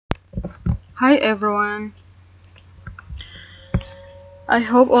Hi everyone. I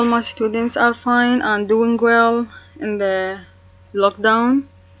hope all my students are fine and doing well in the lockdown.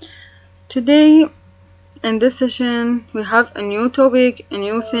 Today in this session we have a new topic, a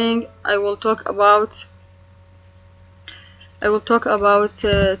new thing. I will talk about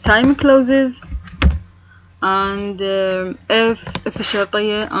time clauses and if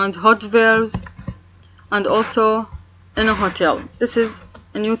الشرطية and hot verbs and also in a hotel. This is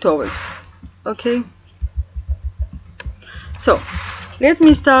a new topic. Okay, so let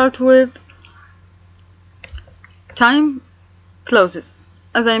me start with time clauses.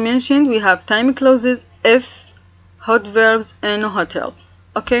 As I mentioned, we have time clauses, if, hot verbs, and a hotel.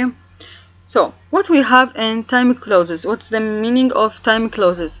 Okay, so what we have in time clauses, what's the meaning of time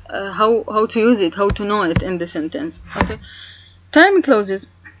clauses, how to use it, how to know it in the sentence. Okay, time clauses,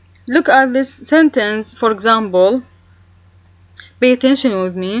 look at this sentence. For example, pay attention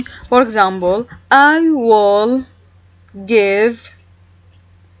with me. For example, I will give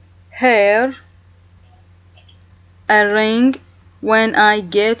her a ring when I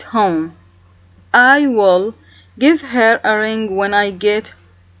get home. I will give her a ring when I get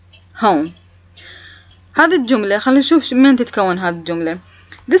home. هذه الجملة خلينا نشوف من تتكون هذه الجملة.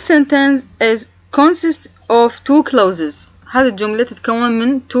 This sentence consists of two clauses. هذه الجملة تتكون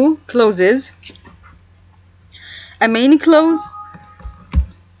من two clauses. A main clause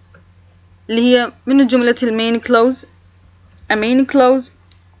اللي هي من جملة المين clause. A main clause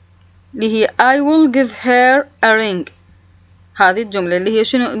اللي هي I will give her a ring. هذه الجملة اللي هي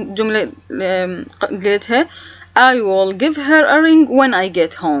شنو الجملة قلتها I will give her a ring when I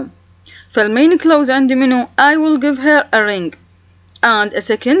get home. فالمين clause عندي منه I will give her a ring, and a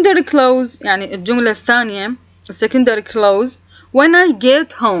secondary clause يعني الجملة الثانية secondary clause when I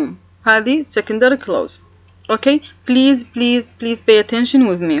get home. هذه secondary clause. Okay, please pay attention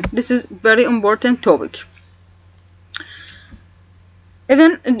with me. This is very important topic.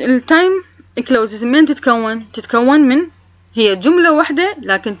 إذن التايم clauses من تتكون من هي جملة واحدة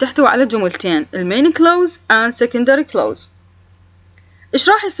لكن تحتوي على جملتين، المين clause and secondary clause. إيش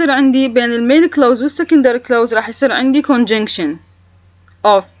راح يصير عندي بين المين clause والsecondary clause؟ راح يصير عندي conjunction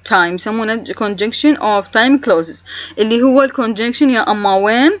of time، يسمونه conjunction of time clauses اللي هو conjunction يا أما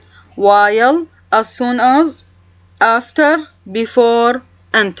when, while, as soon as, after, before,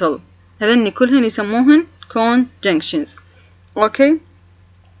 until. هذين كلهن يسموهن conjunctions. Okay,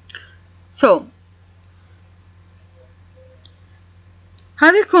 so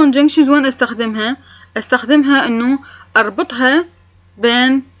هذه conjunctions وين استخدمها انه اربطها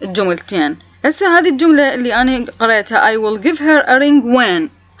بين الجملتين. هسه هذه الجملة اللي انا قرأتها I will give her a ring when،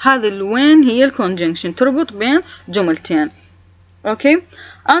 هذه when هي conjunction تربط بين جملتين. Okay,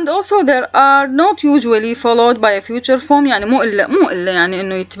 and also there are not usually followed by a future form، يعني مو إلا يعني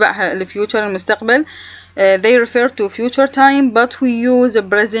انه يتبعها الfuture المستقبل. They refer to future time but we use a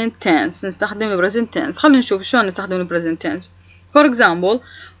present tense. نستخدم present tense. خلينا نشوف شلون نستخدم present tense. For example,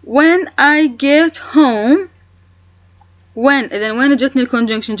 when I get home. when إذا وين جتني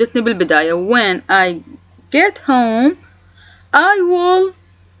الconjunction؟ جتني بالبداية. when I get home I will,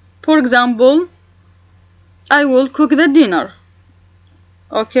 for example, I will cook the dinner.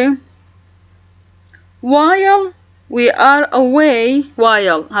 Okay, while we are away,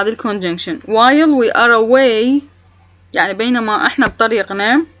 while هذه الconjunction while we are away يعني بينما احنا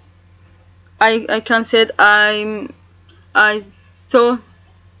بطريقنا. I can say I saw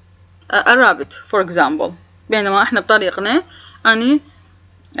a rabbit, for example. بينما احنا بطريقنا اني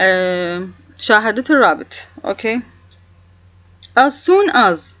شاهدت الرابط. Okay, as soon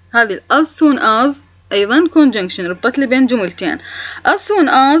as هذه as soon as ايضا conjunction ربطت لي بين جملتين. as soon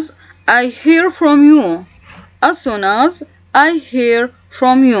as I hear from you. as soon as I hear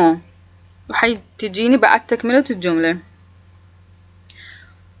from you وحي تجيني بعد تكملة الجملة.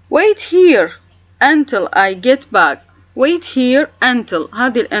 wait here until I get back. wait here until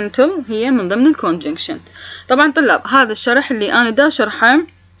هذه until هي من ضمن الconjunction. طبعا طلاب هذا الشرح اللي أنا دا شرحه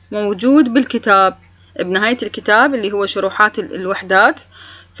موجود بالكتاب بنهاية الكتاب اللي هو شروحات الوحدات،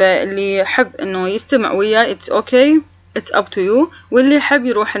 فاللي يحب انه يستمع وياه it's okay, it's up to you، واللي يحب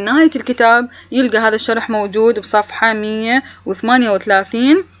يروح لنهاية الكتاب يلقى هذا الشرح موجود بصفحة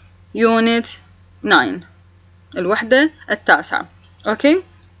 138 unit 9 الوحدة التاسعة. okay،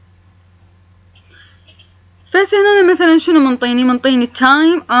 فهنا مثلا شنو منطيني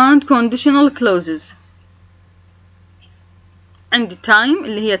time and conditional clauses. عندي time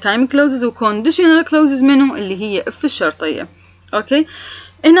اللي هي time clauses و conditional clauses منه اللي هي if الشرطية. اوكي،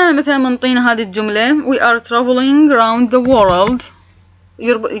 هنا مثلا منطينا هذه الجملة we are traveling around the world.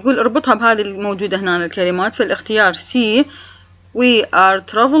 يقول اربطها بهذه الموجودة هنا الكلمات، فالاختيار C we are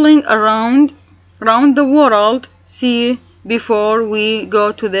traveling around the world, see, before we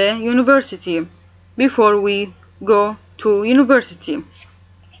go to the university. Before we go to university.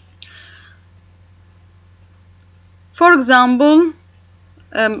 For example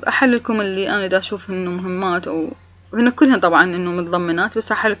أحللكم اللي أنا دا أشوف إنه مهمات أو هن كلهن طبعا إنه متضمنات،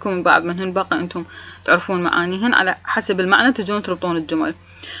 بس أحللكم بعض منهن باقي أنتم تعرفون معانيهن على حسب المعنى تجون تربطون الجمل.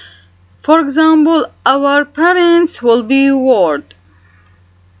 For example, our parents will be worried.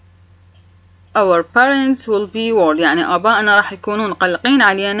 Our parents will be worried يعني آبائنا راح يكونون قلقين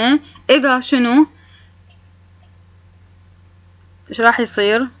علينا إذا شنو؟ إيش راح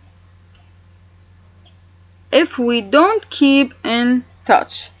يصير؟ If we don't keep in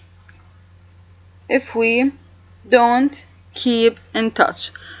touch. If we don't keep in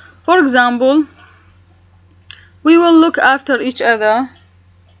touch. For example, we will look after each other.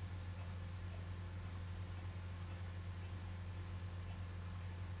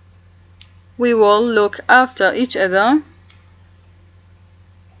 We will look after each other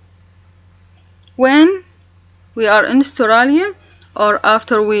when we are in Australia, or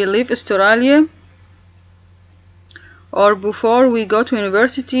after we leave Australia, or before we go to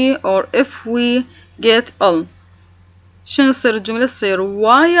university, or if we get ill. شنو تصير الجملة؟ تصير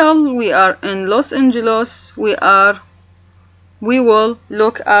while we are in Los Angeles we will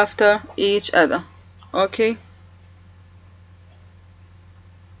look after each other. Okay.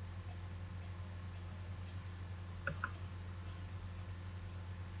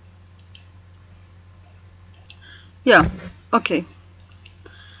 Yeah, okay.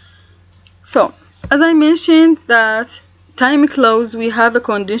 So, as I mentioned that time clause, we have a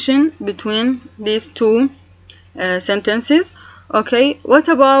condition between these two sentences. Okay, what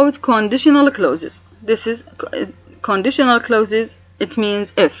about conditional clauses? This is conditional clauses, it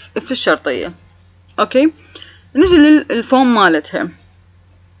means if الشرطية. Okay, نجي للفورم مالتها.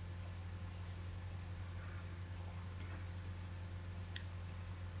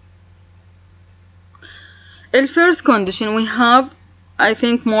 The first condition, we have I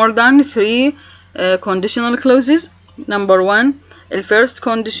think more than 3 conditional clauses. Number 1, the first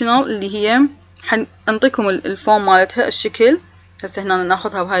conditional اللي هي حنعطيكم الفورم مالتها الشكل. هسه هنا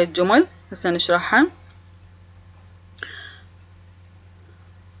ناخذها بهاي الجمل هسه نشرحها.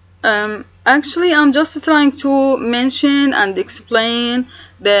 Actually I'm just trying to mention and explain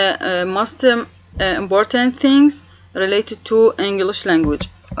the most important things related to English language.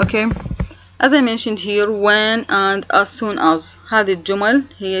 Okay, as I mentioned here, when and as soon as هذه الجمل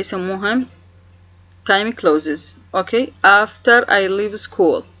هي يسموها time clauses. Okay, after I leave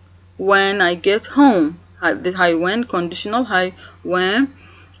school, when I get home, هاي when conditional, هاي when,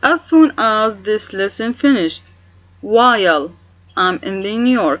 as soon as this lesson finished, while I'm in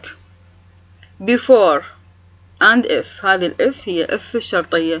New York, before, and if. هذه الإف هي إف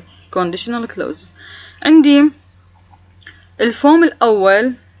الشرطية conditional clauses. عندي الفورم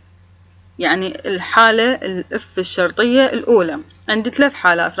الأول يعني الحالة الإف الشرطية الأولى. عندي 3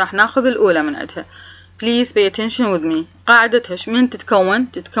 حالات راح ناخذ الأولى من عندها. Please pay attention with me. قاعدتها من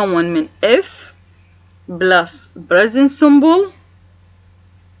تتكون؟ تتكون من if plus present simple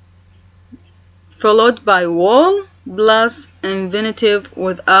followed by will plus infinitive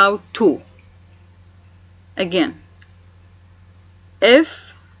without to. Again, if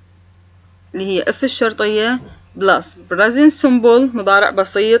اللي هي if الشرطية plus present simple مضارع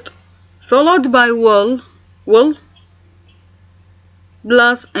بسيط followed by will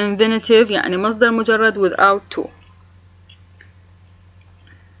plus infinitive يعني مصدر مجرد without to.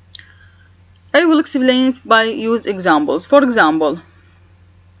 I will explain it by use examples. For example,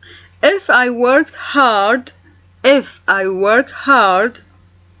 if I work hard,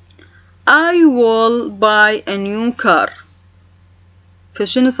 I will buy a new car.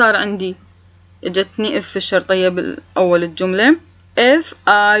 فشنو صار عندي؟ اجتني if الشرطية بالأول الجملة. If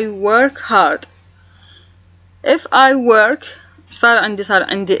I work hard. If I work صار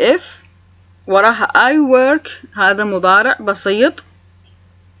عندي if وراها I work هذا مضارع بسيط.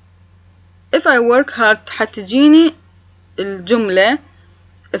 If I work hard حتجيني الجملة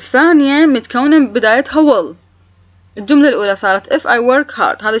الثانية متكونة من بدايتها will. الجملة الأولى صارت if I work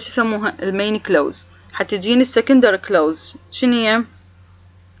hard، هذا شو يسموها المين كلوز. حتجيني السكندري كلوز شنو هي؟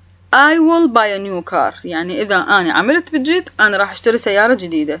 I will buy a new car، يعني إذا أنا عملت بجد أنا راح أشتري سيارة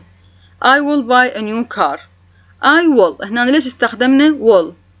جديدة. I will buy a new car. I will هنا ليش استخدمنا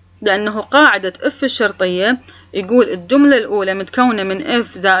will؟ لأنه قاعدة if الشرطية يقول الجملة الأولى متكونة من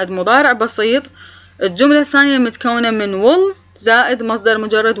if زائد مضارع بسيط، الجملة الثانية متكونة من will زائد مصدر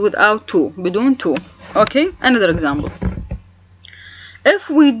مجرد without to بدون to. Okay, another example. If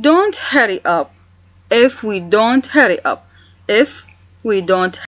we don't hurry up, if we don't